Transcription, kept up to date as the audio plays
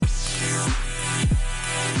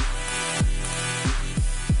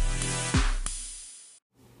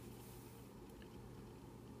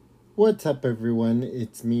What's up, everyone?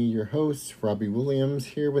 It's me, your host, Robbie Williams,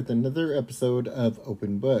 here with another episode of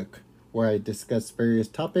Open Book, where I discuss various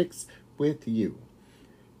topics with you.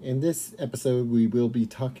 In this episode, we will be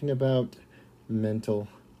talking about mental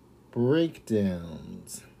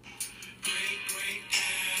breakdowns.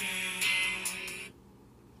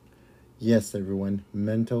 Yes, everyone,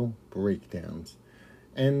 mental breakdowns.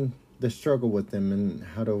 And the struggle with them and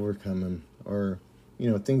how to overcome them, or,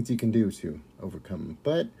 things you can do to overcome them.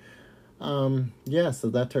 But so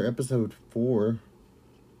that's our episode for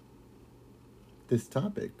this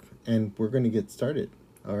topic, and we're going to get started.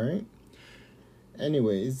 All right.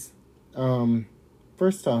 Anyways,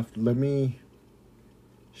 first off, let me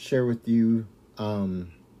share with you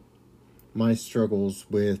my struggles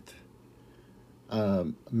with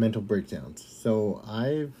mental breakdowns. So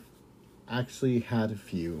I've actually had a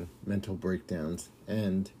few mental breakdowns,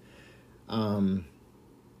 and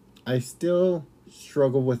I still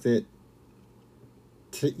struggle with it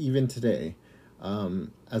even today.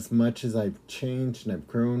 As much as I've changed and I've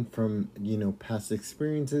grown from, past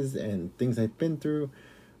experiences and things I've been through,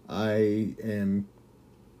 I am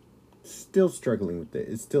still struggling with it.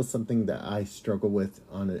 It's still something that I struggle with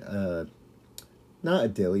on not a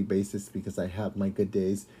daily basis, because I have my good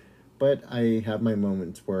days, but I have my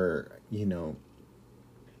moments where,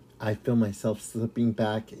 I feel myself slipping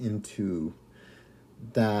back into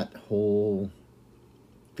that whole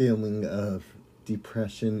feeling of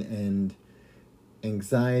depression and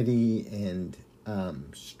anxiety and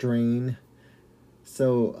strain.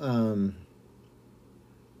 So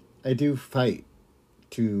I do fight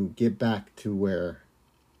to get back to where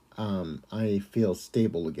I feel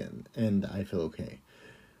stable again and I feel okay.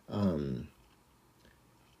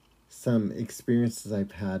 Some experiences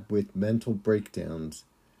I've had with mental breakdowns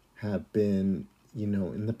have been,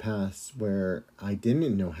 in the past, where I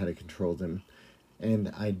didn't know how to control them,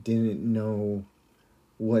 and I didn't know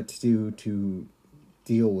what to do to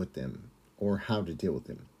deal with them or how to deal with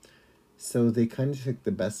them. So they kind of took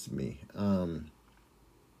the best of me. Well,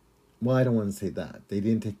 I don't want to say that. They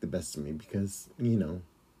didn't take the best of me, because,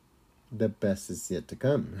 the best is yet to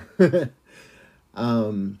come.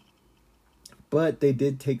 But they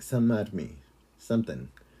did take some out of me. Something.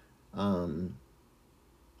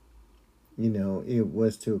 It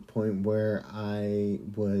was to a point where I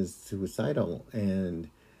was suicidal, and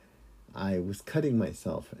I was cutting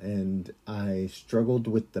myself, and I struggled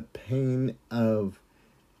with the pain of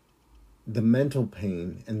the mental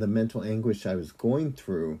pain and the mental anguish I was going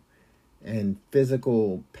through, and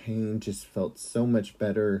physical pain just felt so much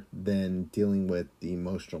better than dealing with the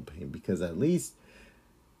emotional pain, because at least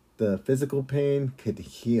the physical pain could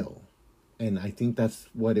heal. And I think that's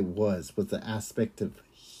what it was the aspect of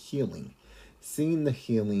healing. Seeing the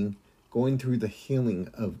healing, going through the healing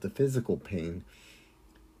of the physical pain,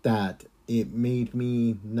 that it made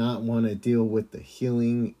me not want to deal with the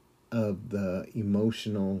healing of the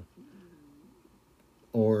emotional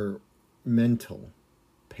or mental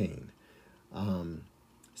pain.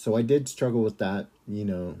 So I did struggle with that,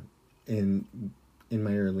 in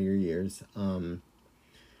my earlier years.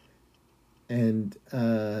 And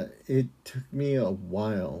it took me a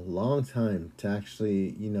long time to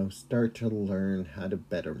actually, start to learn how to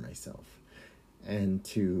better myself and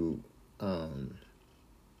to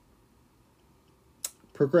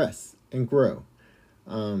progress and grow.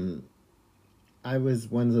 I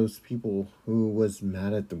was one of those people who was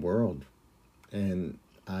mad at the world, and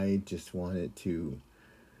I just wanted to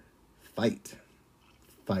fight.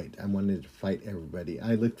 I wanted to fight everybody.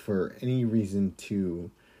 I looked for any reason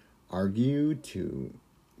to argue, to,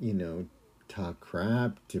 talk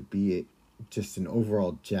crap, to be just an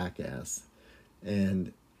overall jackass.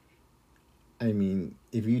 And I mean,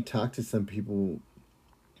 if you talk to some people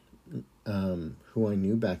who I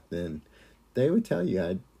knew back then, they would tell you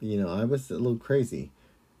I was a little crazy.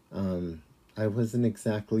 I wasn't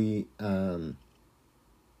exactly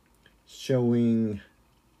showing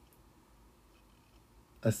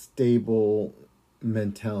a stable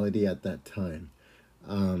mentality at that time.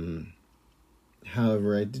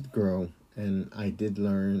 However, I did grow, and I did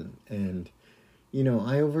learn, and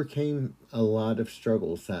I overcame a lot of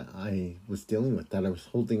struggles that I was dealing with, that I was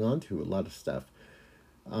holding on to, a lot of stuff.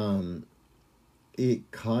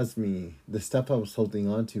 It caused me, the stuff I was holding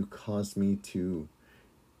on to caused me to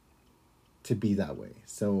be that way.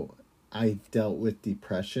 So I dealt with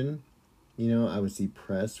depression. I was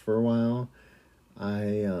depressed for a while.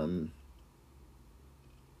 I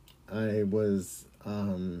was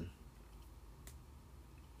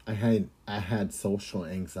I had social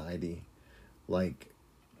anxiety like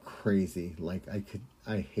crazy. Like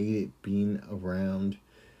I hated being around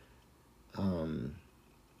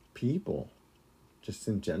people, just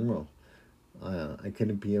in general. I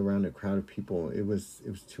couldn't be around a crowd of people. It was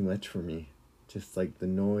too much for me. Just like the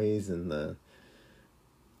noise and the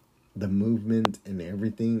movement and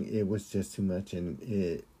everything, it was just too much, and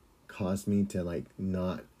it caused me to like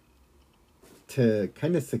not to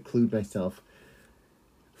kind of seclude myself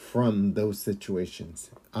from those situations.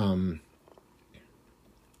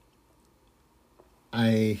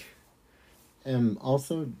 I am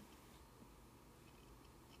also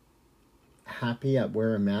happy at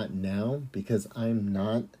where I'm at now because I'm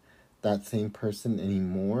not that same person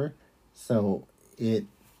anymore. So it,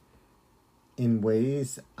 in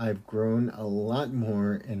ways, I've grown a lot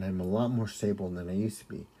more and I'm a lot more stable than I used to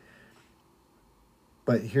be.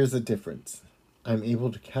 But here's the difference. I'm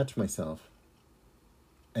able to catch myself.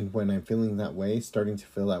 And when I'm feeling that way, starting to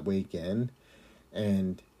feel that way again,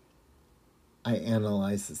 and I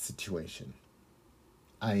analyze the situation.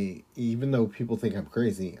 Even though people think I'm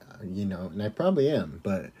crazy, and I probably am,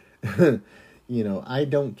 but, I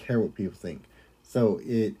don't care what people think. So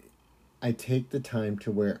I take the time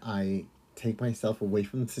to where I take myself away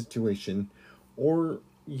from the situation, or,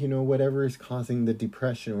 whatever is causing the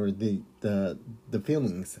depression, or the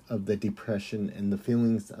feelings of the depression and the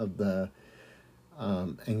feelings of the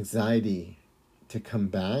anxiety to come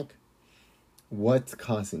back. What's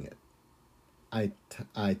causing it? I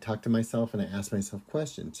talk to myself and I ask myself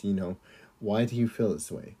questions. Why do you feel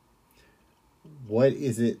this way? What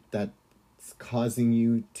is it that's causing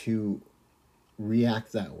you to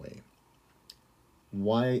react that way?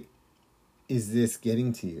 Why is this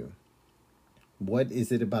getting to you? What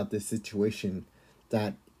is it about this situation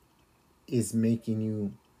that is making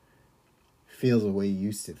you feel the way you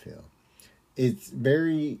used to feel? It's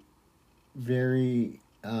very, very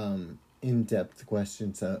in-depth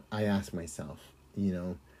questions that I ask myself,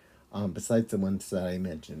 besides the ones that I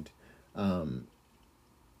mentioned. And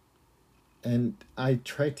I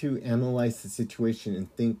try to analyze the situation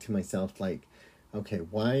and think to myself, like, okay,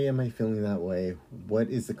 why am I feeling that way? What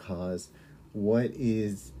is the cause? What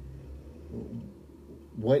is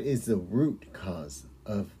the root cause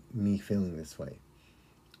of me feeling this way?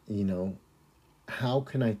 How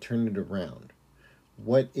can I turn it around?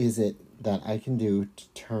 What is it that I can do to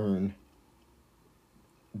turn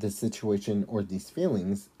the situation or these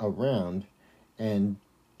feelings around and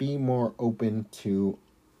be more open to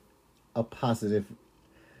a positive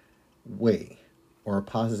way, or a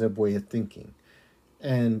positive way of thinking?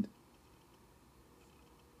 And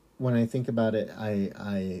when I think about it,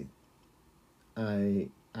 I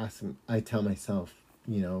tell myself,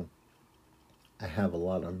 I have a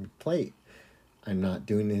lot on my plate. I'm not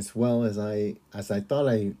doing as well as I thought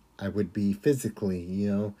I would be physically.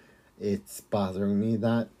 It's bothering me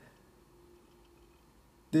that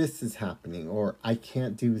this is happening, or I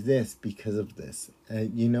can't do this because of this.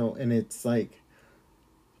 And it's like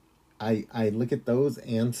I look at those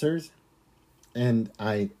answers and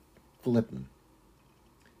I flip them.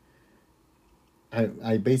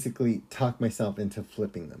 I basically talk myself into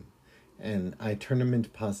flipping them, and I turn them into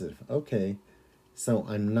positive. Okay, so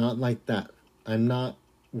I'm not like that. I'm not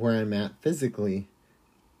where I'm at physically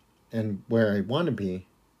and where I want to be,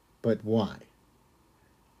 but why?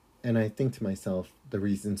 And I think to myself the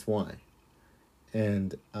reasons why.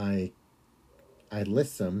 And I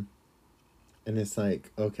list them, and it's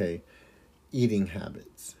like, okay, eating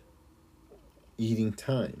habits, eating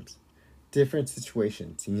times, different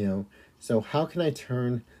situations, So how can I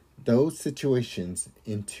turn those situations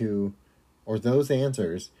into, or those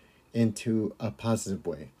answers into a positive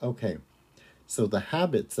way? Okay, so the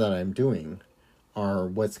habits that I'm doing are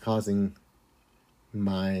what's causing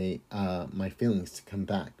my feelings to come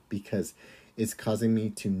back, because it's causing me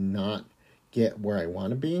to not get where I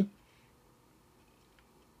want to be,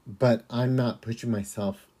 but I'm not pushing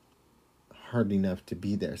myself hard enough to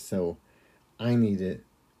be there. So I need to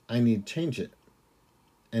change it.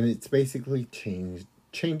 And it's basically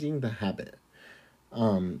changing the habit.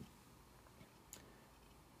 I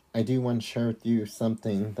do want to share with you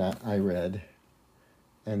something that I read,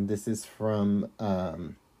 and this is from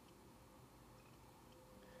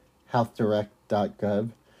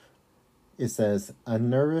healthdirect.gov. It says, a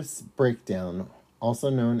nervous breakdown, also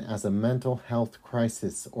known as a mental health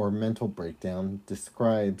crisis or mental breakdown,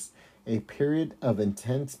 describes a period of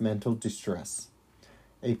intense mental distress.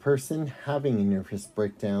 A person having a nervous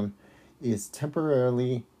breakdown is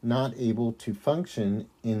temporarily not able to function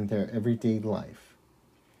in their everyday life.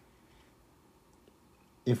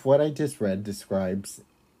 If what I just read describes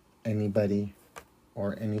anybody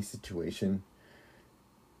or any situation,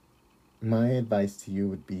 my advice to you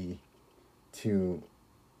would be to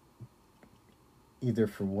either,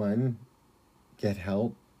 for one, get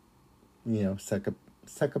help suck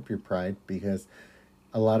up your pride, because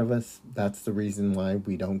a lot of us, that's the reason why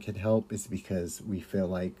we don't get help, is because we feel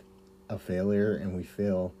like a failure, and we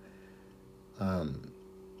feel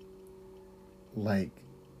like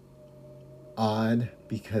odd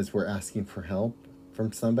because we're asking for help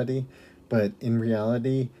from somebody. But in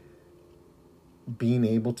reality, being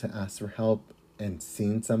able to ask for help and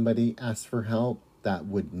seeing somebody ask for help that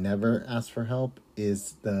would never ask for help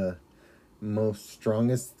is the most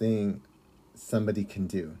strongest thing somebody can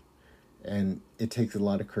do. And it takes a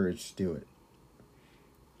lot of courage to do it.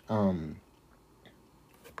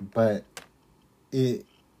 But it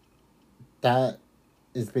that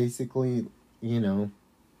is basically,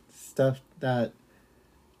 stuff that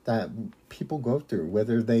people go through,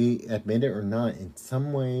 whether they admit it or not, in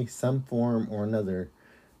some way, some form or another.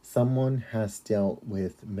 Someone has dealt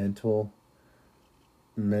with mental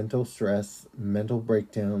stress, mental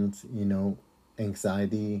breakdowns,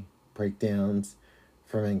 anxiety breakdowns.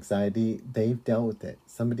 From anxiety, they've dealt with it.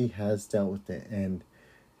 Somebody has dealt with it, and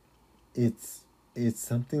it's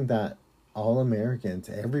something that all Americans,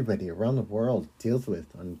 everybody around the world deals with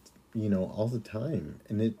on all the time,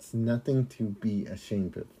 and it's nothing to be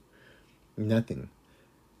ashamed of. Nothing.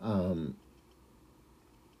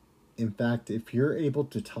 In fact, if you're able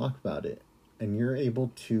to talk about it and you're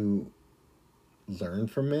able to learn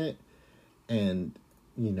from it and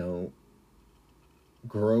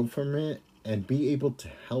grow from it and be able to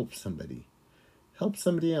help somebody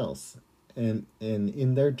else, and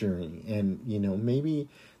in their journey, and maybe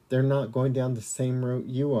they're not going down the same route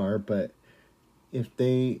you are, but if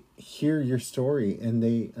they hear your story and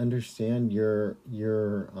they understand your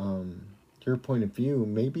point of view,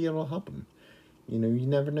 maybe it'll help them. You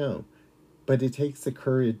never know. But it takes the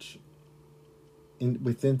courage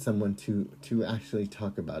within someone to actually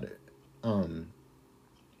talk about it.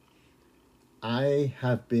 I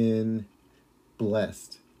have been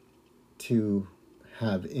blessed to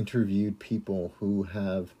have interviewed people who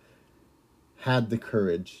have had the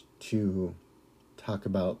courage to talk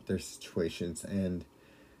about their situations, and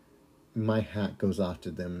my hat goes off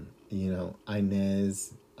to them.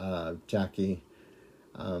 Inez, Jackie,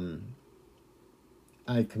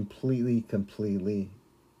 I completely,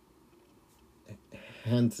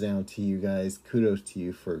 hands down to you guys, kudos to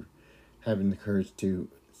you for having the courage to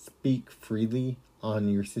speak freely on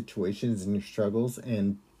your situations and your struggles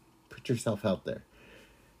and put yourself out there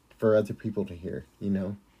for other people to hear.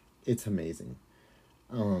 It's amazing.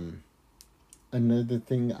 Another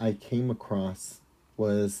thing I came across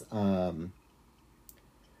was how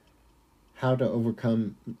to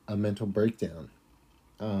overcome a mental breakdown.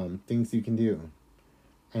 Things you can do.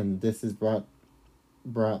 And this is brought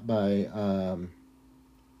by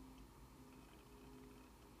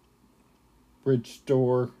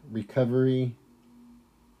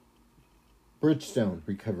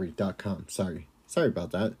Bridgestonerecovery.com. Sorry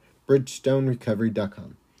about that.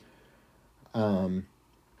 Bridgestonerecovery.com.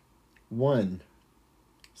 1.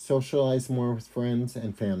 Socialize more with friends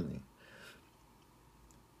and family.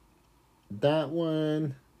 That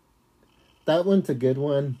one's a good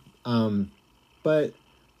one. But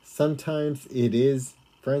sometimes it is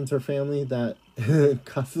friends or family that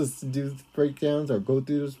cause us to do breakdowns or go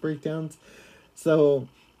through those breakdowns. So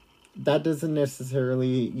that doesn't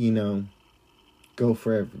necessarily, go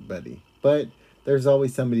for everybody. But there's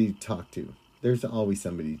always somebody to talk to. And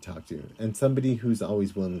somebody who's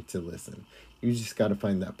always willing to listen. You just got to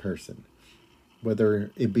find that person.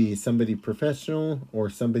 Whether it be somebody professional or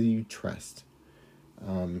somebody you trust.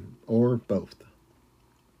 Or both.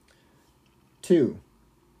 2.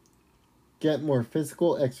 Get more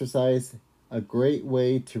physical exercise. A great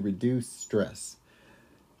way to reduce stress.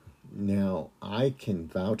 Now, I can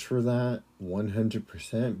vouch for that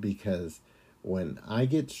 100% because when I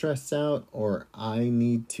get stressed out or I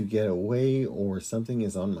need to get away or something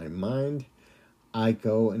is on my mind, I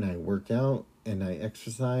go and I work out and I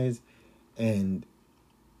exercise, and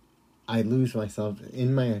I lose myself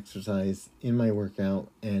in my exercise, in my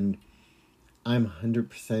workout, and I'm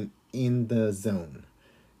 100% in the zone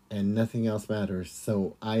and nothing else matters.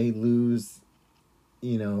 So I lose,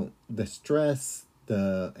 the stress,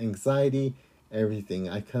 the anxiety, everything.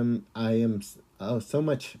 I am so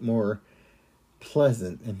much more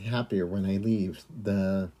pleasant and happier when I leave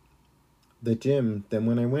the gym than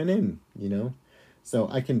when I went in, So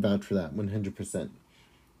I can vouch for that 100%.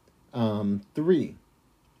 3.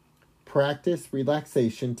 Practice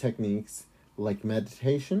relaxation techniques like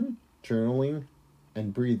meditation, journaling,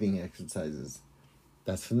 and breathing exercises.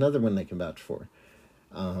 That's another one I can vouch for.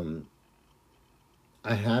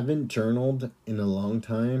 I haven't journaled in a long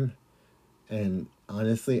time, and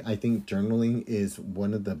honestly, I think journaling is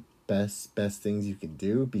one of the best things you can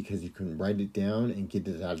do, because you can write it down and get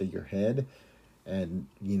it out of your head, and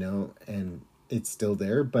and it's still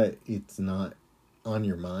there, but it's not on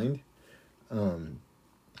your mind.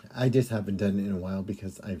 I just haven't done it in a while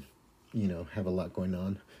because I've have a lot going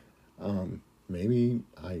on. Maybe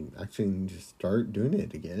I actually need to start doing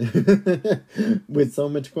it again with so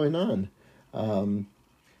much going on.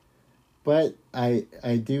 But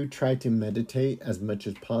I do try to meditate as much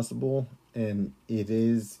as possible, and it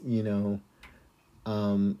is, one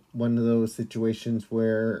of those situations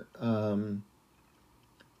where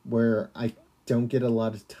I don't get a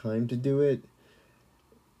lot of time to do it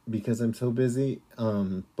because I'm so busy.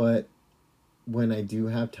 But when I do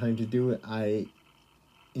have time to do it, I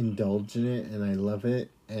indulge in it and I love it,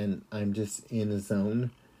 and I'm just in a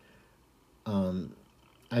zone.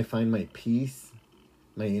 I find my peace,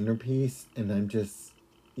 my inner peace, and I'm just,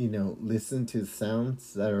 listen to the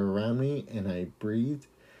sounds that are around me, and I breathe,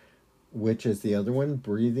 which is the other one,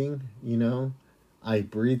 breathing. I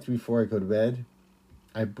breathe before I go to bed.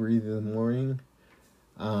 I breathe in the morning.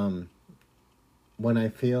 When I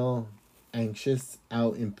feel anxious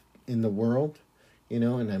out in the world,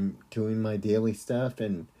 and I'm doing my daily stuff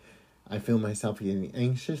and I feel myself getting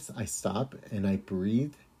anxious, I stop and I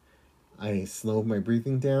breathe. I slow my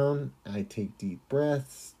breathing down. I take deep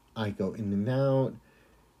breaths. I go in and out.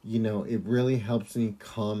 It really helps me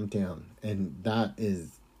calm down. And that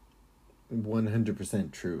is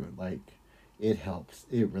 100% true. Like, it helps.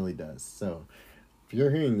 It really does. So, if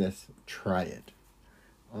you're hearing this, try it.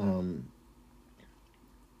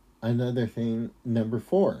 Another thing, number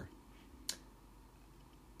 4.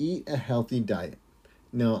 Eat a healthy diet.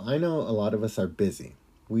 Now, I know a lot of us are busy.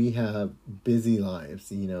 We have busy lives,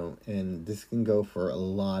 and this can go for a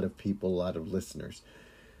lot of people, a lot of listeners.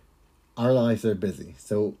 Our lives are busy,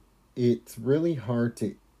 so it's really hard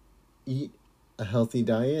to eat a healthy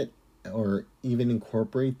diet or even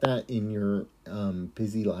incorporate that in your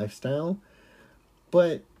busy lifestyle.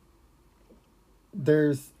 But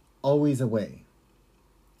there's always a way.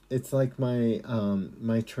 It's like my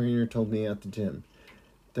trainer told me at the gym.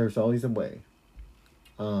 There's always a way.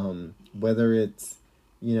 Whether it's,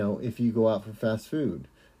 if you go out for fast food,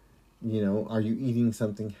 are you eating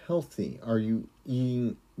something healthy? Are you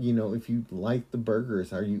eating, if you like the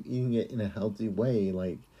burgers, are you eating it in a healthy way?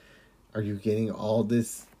 Like, are you getting all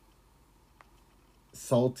this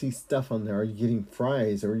salty stuff on there? Are you getting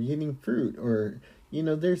fries? Or are you getting fruit? Or,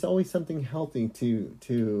 there's always something healthy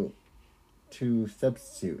to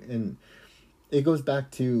substitute. And it goes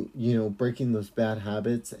back to, breaking those bad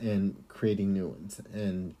habits and creating new ones.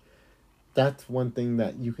 And that's one thing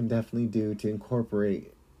that you can definitely do to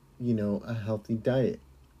incorporate, a healthy diet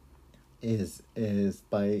is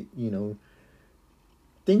by,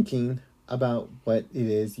 thinking about what it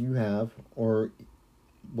is you have or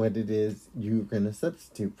what it is you're going to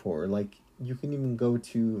substitute for. Like, you can even go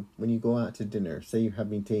to, when you go out to dinner, say you're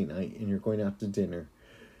having date night and you're going out to dinner,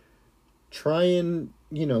 try and,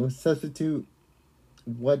 substitute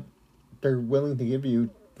what they're willing to give you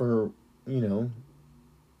for,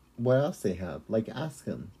 what else they have. Like, ask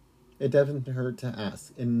them. It doesn't hurt to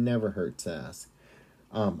ask. It never hurts to ask.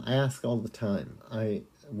 I ask all the time.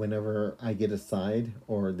 Whenever I get a side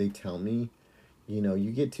or they tell me,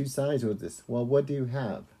 you get 2 sides with this. Well, what do you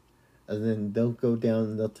have? And then they'll go down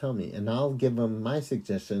and they'll tell me. And I'll give them my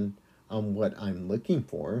suggestion on what I'm looking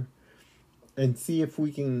for and see if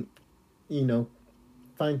we can,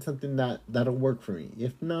 find something that'll work for me.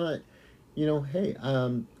 If not, hey,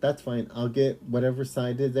 that's fine. I'll get whatever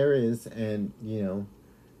side there is, and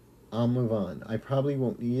I'll move on. I probably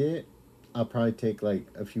won't eat it. I'll probably take like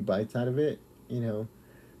a few bites out of it,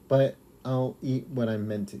 but I'll eat what I'm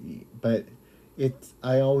meant to eat. But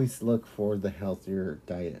I always look for the healthier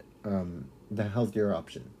diet, the healthier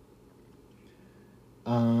option.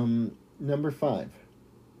 Number 5,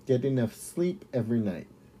 get enough sleep every night.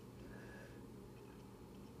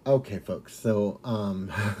 Okay, folks, so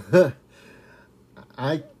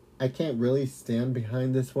I can't really stand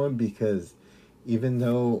behind this one, because even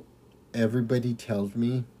though everybody tells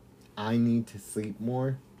me I need to sleep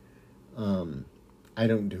more, I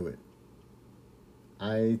don't do it.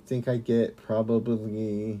 I think I get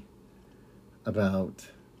probably about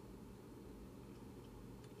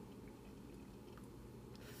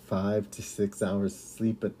 5 to 6 hours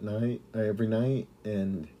sleep at night, every night.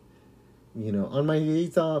 And on my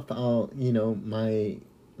days off, I'll, my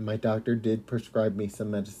doctor did prescribe me some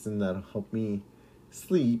medicine that'll help me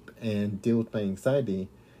sleep and deal with my anxiety.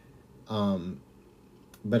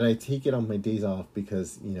 But I take it on my days off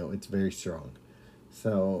because, it's very strong.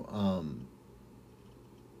 So,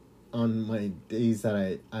 on my days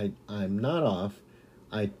that I'm not off,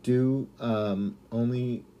 I do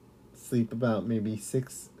only sleep about maybe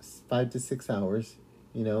 5 to 6 hours,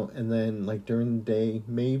 and then like during the day,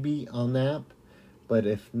 maybe I'll nap. But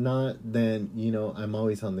if not, then I'm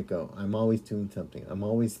always on the go. I'm always doing something. I'm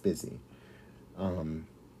always busy. Um,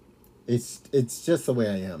 it's just the way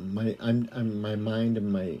I am. My mind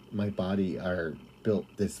and my body are built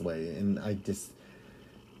this way, and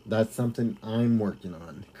that's something I'm working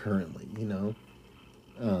on currently.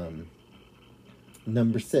 Um,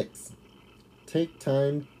 Number 6, take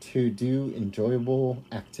time to do enjoyable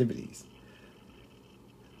activities.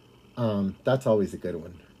 That's always a good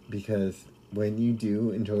one, because when you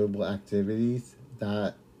do enjoyable activities,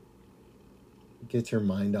 that gets your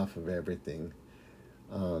mind off of everything.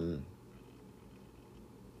 Um,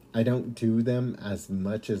 I don't do them as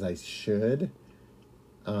much as I should.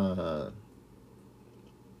 Uh,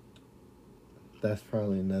 that's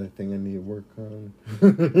probably another thing I need to work on.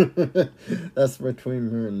 That's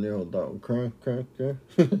between me and the old dog. Crack, crack, crack.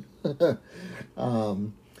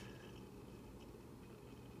 um,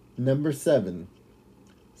 Number 7,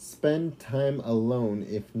 spend time alone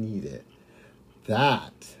if needed.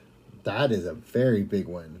 That that is a very big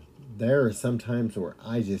one. There are some times where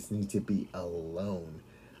I just need to be alone.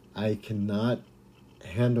 I cannot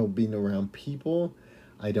handle being around people.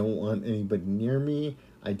 I don't want anybody near me.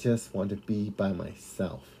 I just want to be by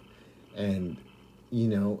myself. And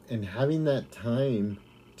and having that time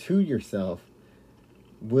to yourself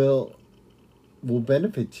will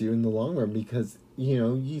benefit you in the long run, because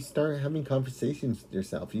you start having conversations with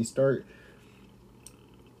yourself, you start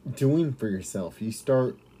doing for yourself, you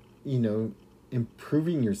start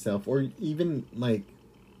improving yourself, or even like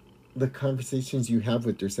the conversations you have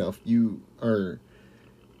with yourself, you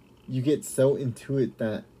get so into it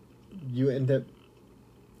that you end up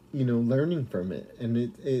learning from it,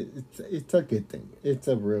 and it's a good thing. It's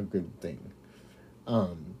a real good thing.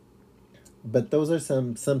 But those are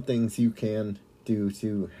some things you can do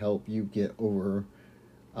to help you get overcome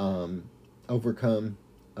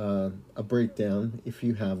a breakdown if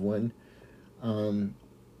you have one. A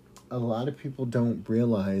lot of people don't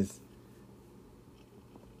realize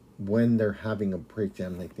when they're having a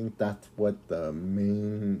breakdown. I think that's what the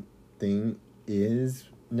main thing is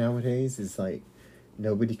nowadays. Is like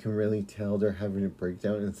nobody can really tell they're having a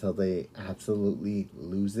breakdown until they absolutely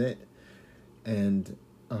lose it. And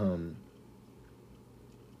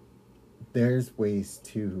there's ways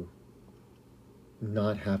to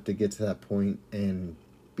not have to get to that point and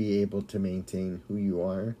be able to maintain who you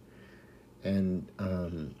are, and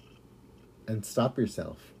stop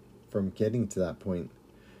yourself from getting to that point.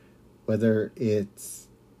 Whether it's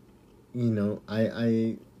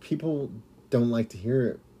I people don't like to hear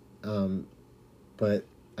it, but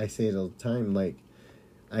I say it all the time. Like,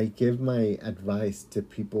 I give my advice to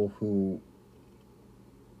people who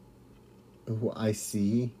I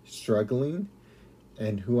see struggling,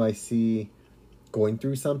 and who I see going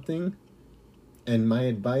through something, and my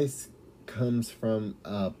advice comes from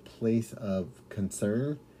a place of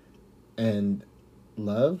concern and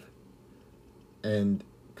love and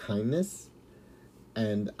kindness,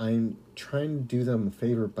 and I'm trying to do them a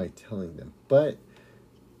favor by telling them. But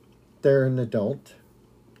they're an adult,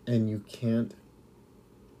 and you can't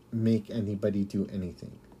make anybody do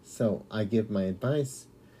anything. So I give my advice.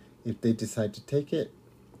 If they decide to take it,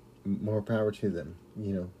 more power to them.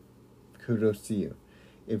 Kudos to you.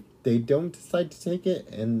 If they don't decide to take it,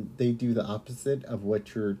 and they do the opposite of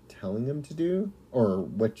what you're telling them to do, or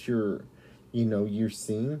what you're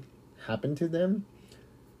seeing happen to them,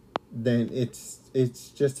 then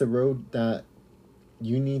it's just a road that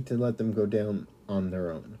you need to let them go down on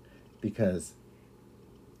their own, because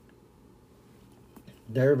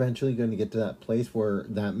they're eventually going to get to that place where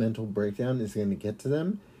that mental breakdown is going to get to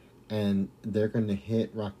them, and they're going to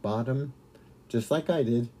hit rock bottom, just like I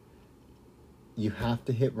did. You have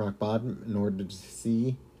to hit rock bottom in order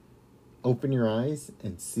to open your eyes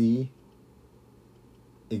and see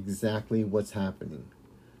exactly what's happening.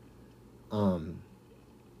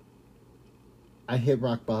 I hit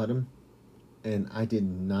rock bottom, and I did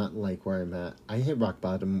not like where I'm at. I hit rock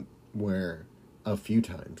bottom where a few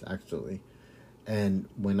times, actually. And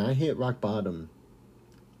when I hit rock bottom,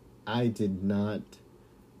 I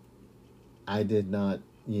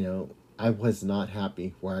was not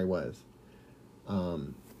happy where I was.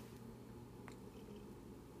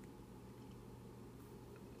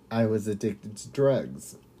 I was addicted to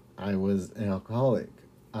drugs. I was an alcoholic.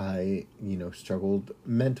 I, struggled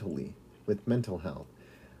mentally with mental health.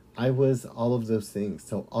 I was all of those things.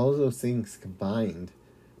 So all of those things combined,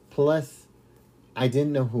 plus I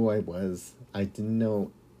didn't know who I was. I didn't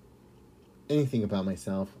know anything about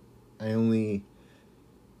myself. I only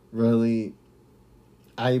really,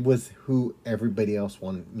 I was who everybody else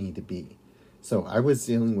wanted me to be. So I was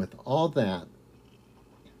dealing with all that,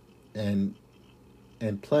 and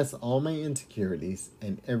plus all my insecurities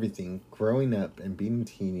and everything growing up and being a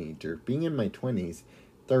teenager, being in my 20s,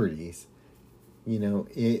 30s. You know,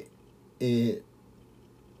 it it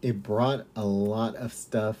brought a lot of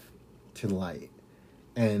stuff to light,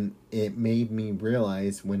 and it made me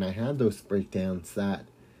realize when I had those breakdowns that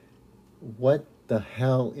what the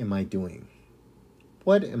hell am I doing?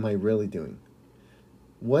 What am I really doing?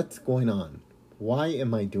 What's going on? Why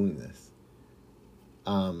am I doing this?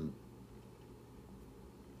 Um,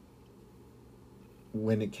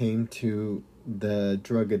 when it came to the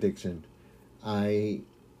drug addiction, I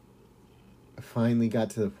finally got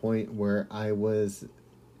to the point where I was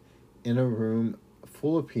in a room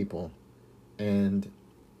full of people, and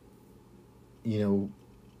you know,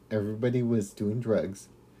 everybody was doing drugs,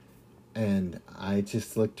 and I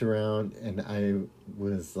just looked around, and I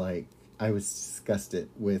was disgusted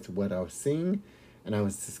with what I was seeing, and I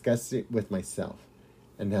was disgusted with myself.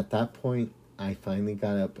 And at that point, I finally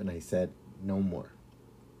got up and I said, no more.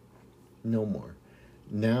 No more.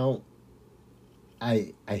 Now,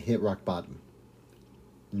 I hit rock bottom.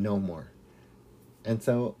 No more. And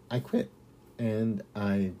so I quit. And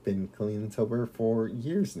I've been clean and sober for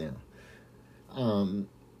years now. Um,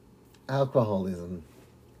 Alcoholism,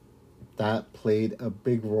 that played a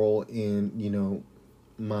big role in,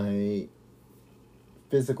 my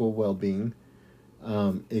physical well-being.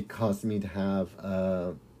 It caused me to have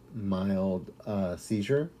a mild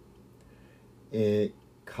seizure. It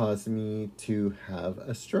caused me to have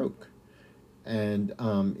a stroke, and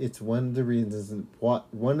it's one of the reasons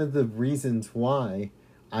why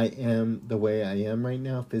I am the way I am right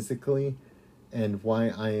now physically, and why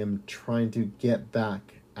I am trying to get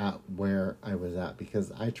back at where I was at,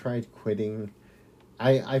 because I tried quitting.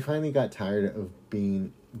 I finally got tired of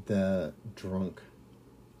being the drunk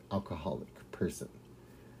alcoholic person.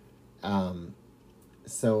 Um,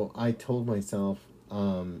 so I told myself,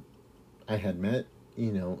 I had met,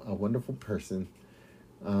 a wonderful person.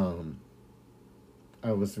 Um,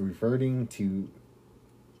 I was reverting to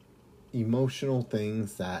emotional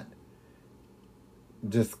things that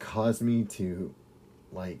just caused me to,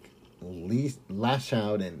 like, lash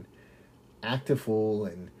out and act a fool.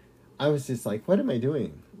 And I was just like, what am I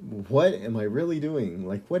doing? What am I really doing?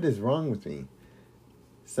 Like, what is wrong with me?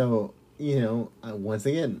 So, once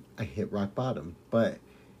again, I hit rock bottom. But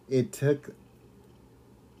it took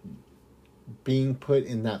being put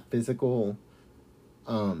in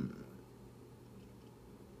um,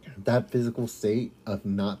 that physical state of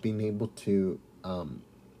not being able to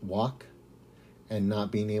walk, and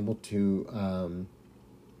not being able to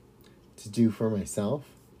do for myself,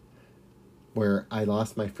 where I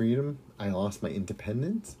lost my freedom, I lost my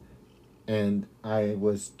independence, and I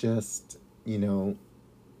was just,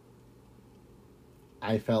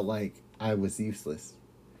 I felt like I was useless.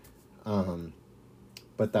 Um,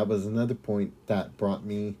 but that was another point that brought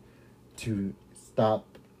me to stop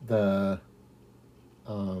the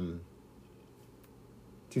um,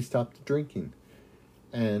 drinking.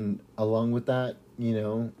 And along with that,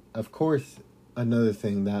 of course, another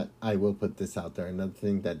thing that I will put this out there, another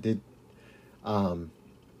thing um,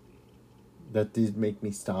 that did make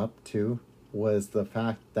me stop too, was the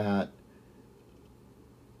fact that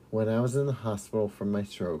when I was in the hospital from my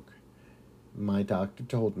stroke, my doctor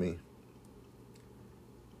told me,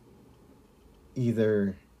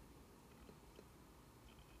 either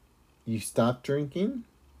you stop drinking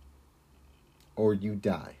or you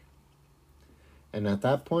die. And at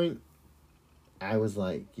that point, I was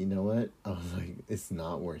like, you know what? I was like, it's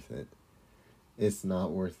not worth it. It's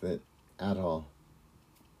not worth it at all.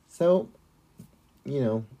 So,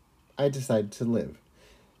 I decided to live.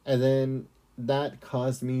 And then that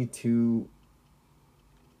caused me to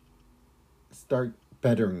start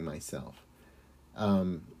bettering myself.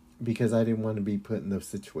 Because I didn't want to be put in those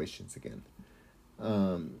situations again.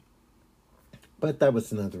 But that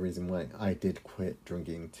was another reason why I did quit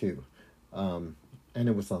drinking too. And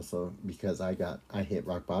it was also because I hit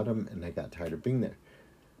rock bottom, and I got tired of being there.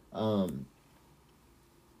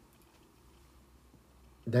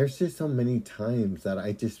 There's just so many times that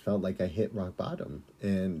I just felt like I hit rock bottom.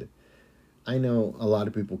 And I know a lot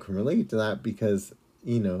of people can relate to that, because,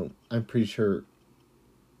 I'm pretty sure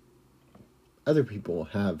other people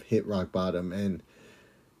have hit rock bottom. And,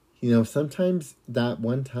 sometimes that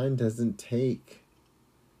one time doesn't take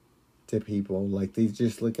to people. Like, they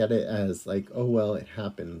just look at it as like, oh, well, it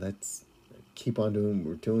happened. Let's keep on doing what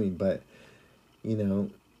we're doing. But,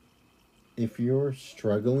 if you're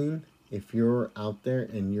struggling, if you're out there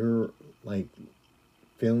and you're, like,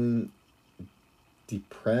 feeling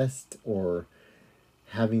depressed or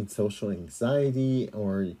having social anxiety,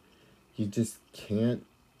 or you just can't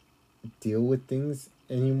deal with things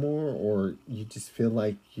anymore, or you just feel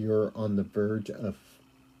like you're on the verge of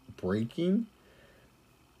breaking,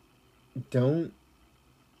 don't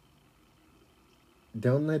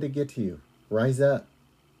let it get to you. Rise up.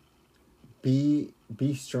 Be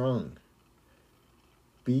strong.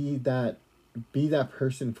 Be that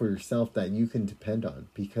person for yourself that you can depend on,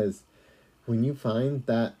 because when you find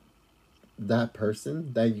that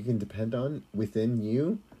person that you can depend on within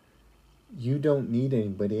you, you don't need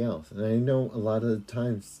anybody else. And I know a lot of the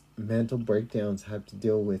times mental breakdowns have to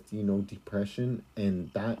deal with, depression,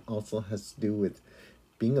 and that also has to do with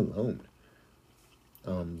being alone.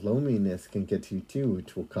 Loneliness can get to you too,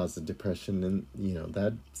 which will cause a depression, and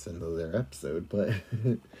that's another episode. But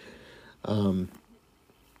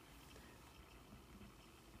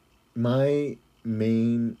my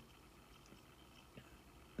main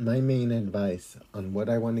advice on what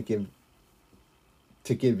I want to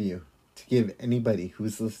give anybody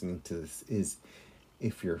who's listening to this is,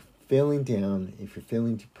 if you're feeling down, if you're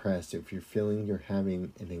feeling depressed, if you're feeling you're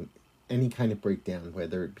having any kind of breakdown,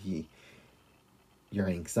 whether it be your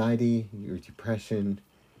anxiety, your depression,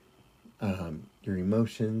 your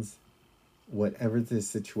emotions, whatever the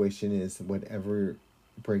situation is, whatever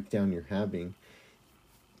breakdown you're having,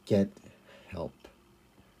 get help.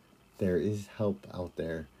 There is help out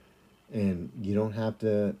there, and you don't have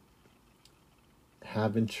to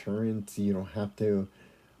have insurance. You don't have to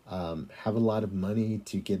have a lot of money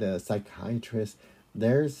to get a psychiatrist.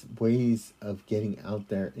 There's ways of getting out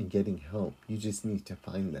there and getting help. You just need to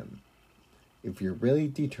find them. If you're really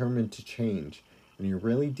determined to change, and you're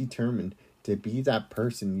really determined to be that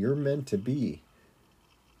person you're meant to be,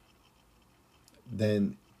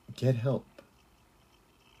 then get help.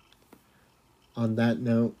 On that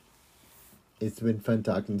note, it's been fun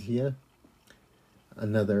talking to you.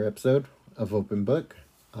 Another episode of Open Book.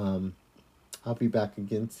 I'll be back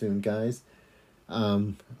again soon, guys.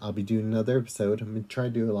 I'll be doing another episode. I'm going to try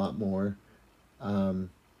to do a lot more.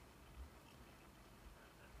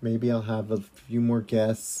 Maybe I'll have a few more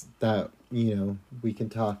guests that, we can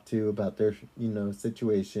talk to about their,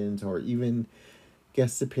 situations, or even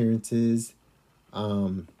guest appearances.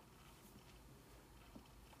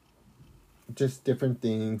 Just different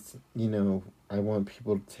things, I want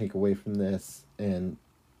people to take away from this. And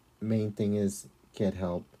main thing is get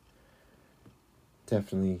help.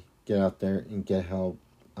 Definitely get out there and get help.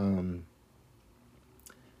 And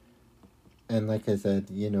like I said,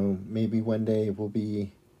 maybe one day we'll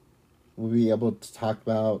be able to talk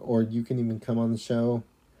about, or you can even come on the show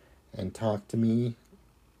and talk to me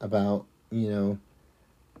about,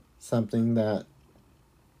 something that,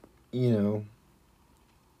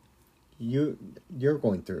 you're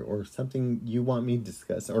going through, or something you want me to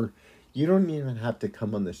discuss, or you don't even have to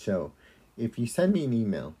come on the show. If you send me an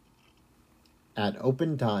email at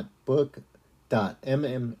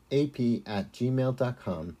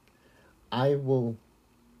open.book.mmap@gmail.com, I will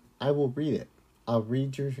read it. I'll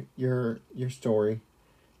read your story,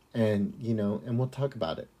 and and we'll talk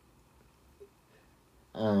about it.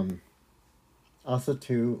 Also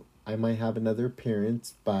too, I might have another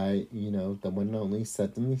appearance by, the one and only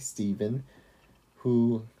Suddenly Steven,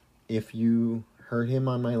 who, if you heard him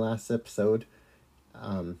on my last episode,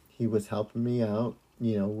 he was helping me out.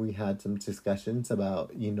 We had some discussions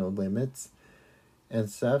about, limits and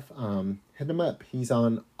stuff. Hit him up. He's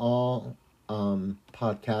on all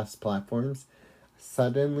podcast platforms.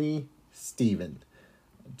 Suddenly Steven.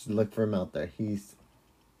 Just look for him out there. He's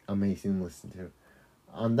amazing to listen to.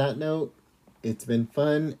 On that note, it's been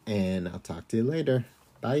fun, and I'll talk to you later.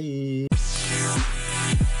 Bye.